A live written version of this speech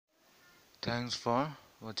Thanks for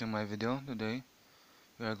watching my video. Today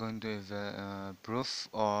we are going to proof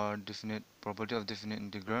or definite property of definite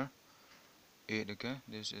integer 8. Okay,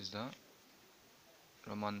 this is the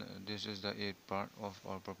 8 part of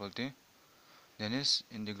our property. Then is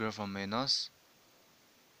integer from minus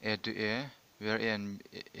a to a, where a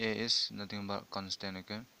is nothing but constant.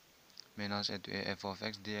 Okay, minus a to a f of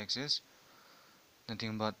x dx is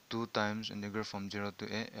nothing but 2 times integer from 0 to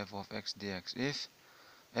a f of x dx. If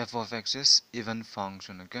f of x is even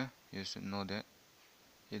function, okay, you should know that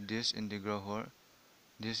if this integral here,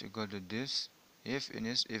 this equal to this if it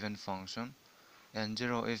is even function, and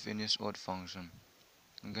 0 if it is odd function.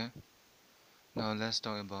 Okay, now let's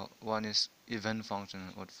talk about what is even function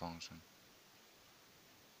and odd function.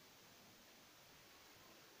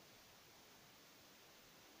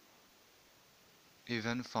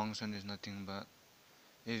 Even function is nothing but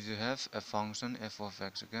if you have a function f of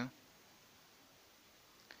x. Okay,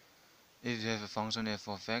 if you have a function f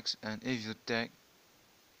of x, and if you take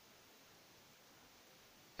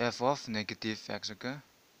f of negative x, okay,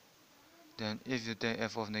 then if you take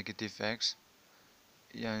f of negative x,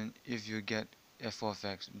 and if you get f of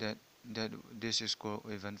x, that this is called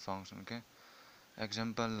even function. Okay,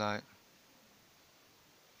 example like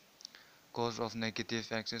cos of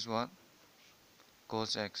negative x is what?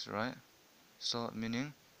 Cos x, right? So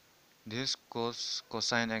meaning this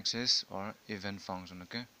cosine x is or even function.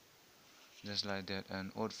 Okay, just like that.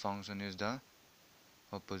 And odd function is the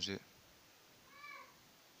opposite,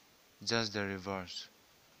 just the reverse.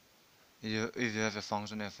 If you have a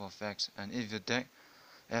function f of x, and if you take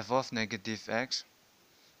f of negative x,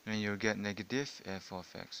 then you get negative f of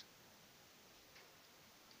x.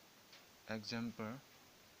 Example,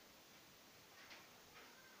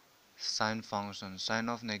 sine function. Sine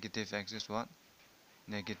of negative x is what?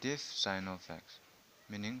 Negative sine of x,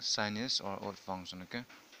 meaning sine is or odd function. Okay,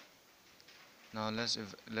 now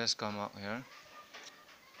let's come out here,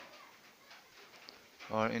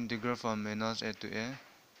 or integral from minus a to a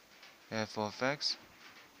f of x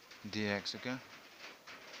dx. Okay,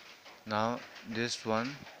 now this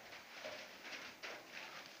one,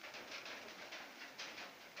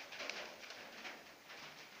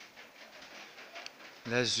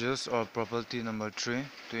 let's use our property number 3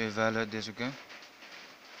 to evaluate this. Okay,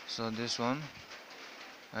 so this one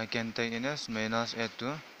I can take in as minus a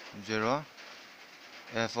to 0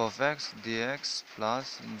 f of x dx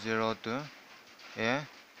plus 0 to a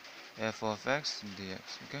f of x dx.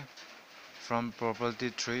 Okay, from property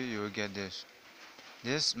 3 you will get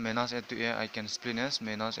this minus a to a I can split as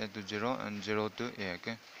minus a to 0 and 0 to a.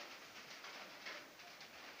 Okay,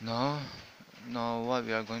 now what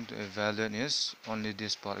we are going to evaluate is only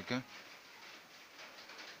this part. Okay,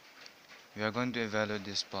 we are going to evaluate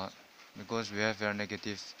this part because we have here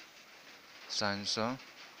negative sign. So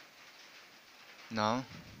now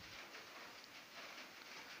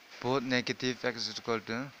put negative x is equal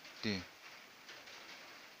to t,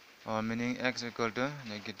 or meaning x equal to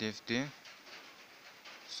negative t,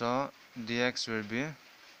 so dx will be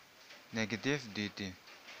negative dt.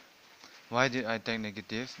 Why did I take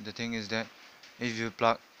negative? The thing is that if you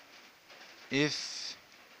plug, if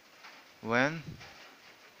when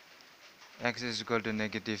x is equal to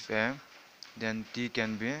negative a, then t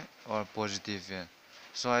can be or positive a.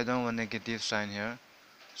 So I don't want negative sign here,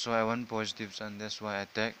 so I want positive sign, that's why I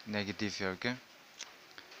take negative here. Okay,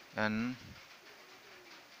 and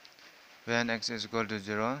when x is equal to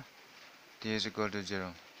 0, t is equal to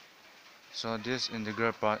 0. So this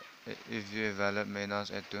integral part, if you evaluate minus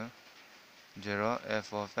a to 0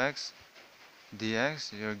 f of x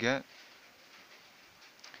dx, you'll get,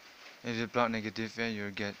 if you plug negative a,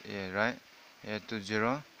 you'll get a, right? A to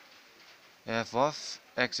 0, f of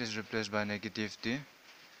x is replaced by negative t,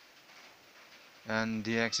 and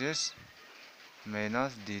dx is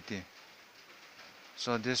minus dt.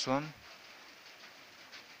 So this one,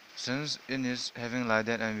 since it is having like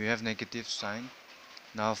that and we have negative sign,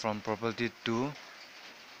 now from property 2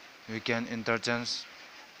 we can interchange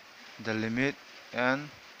the limit, and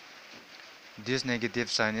this negative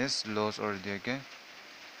sign is lost already. Okay,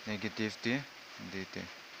 negative t dt.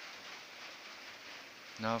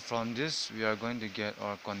 Now from this we are going to get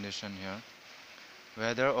our condition here,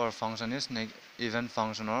 whether our function is even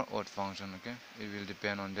function or odd function. Okay, it will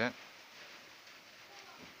depend on that.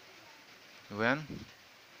 When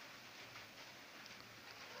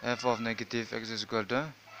f of negative x is equal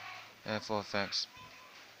to f of x,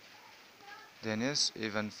 then is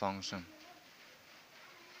even function.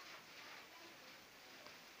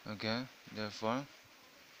 Okay, therefore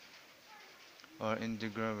our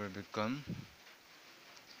integral will become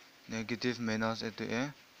negative minus a to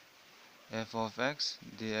a f of x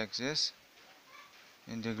dx is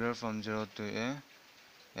integral from 0 to a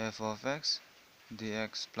f of x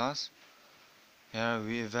dx plus, here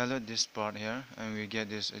we evaluate this part here and we get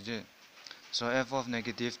this again. So f of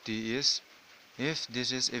negative t is, if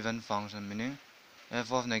this is even function, meaning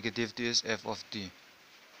f of negative t is f of t,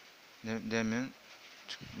 then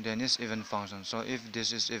it's even function. So if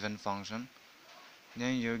this is even function,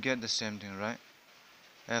 then you get the same thing, right?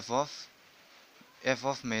 f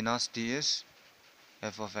of minus t is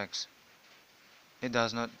f of x. It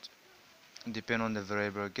does not depend on the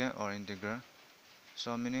variable, okay, or integral.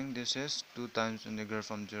 So meaning this is 2 times integral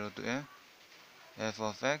from 0 to a f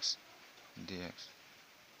of x dx.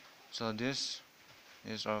 So this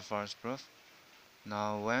is our first proof.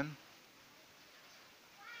 Now when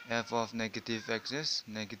f of negative x is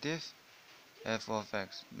negative f of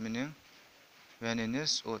x, meaning when in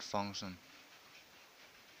its odd function.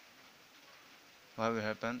 What will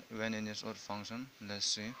happen when in its odd function? Let's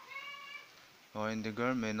see. Our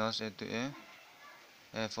integral minus a to a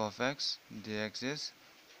f of x dx is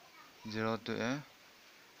 0 to a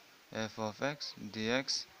f of x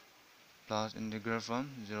dx plus integral from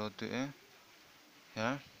 0 to a,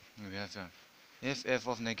 here we have here. If f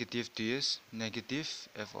of negative t is negative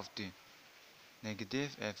f of t,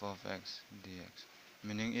 negative f of x dx,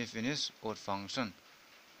 meaning if it is odd function,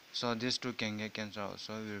 so these two can get cancelled out,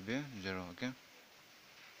 so it will be 0, okay.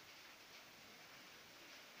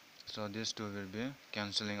 So these two will be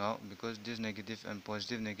cancelling out because this negative and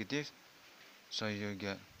positive negative, so you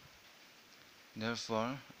get,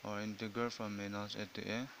 therefore our integral from minus a to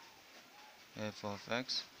a f of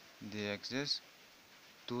x dx is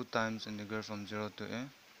 2 times integral from 0 to a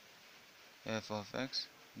f of x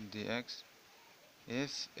dx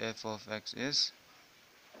if f of x is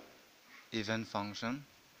even function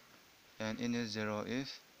and in is 0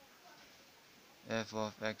 if f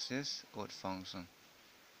of x is odd function.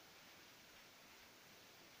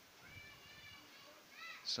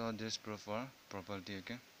 So this proof our property,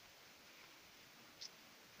 okay.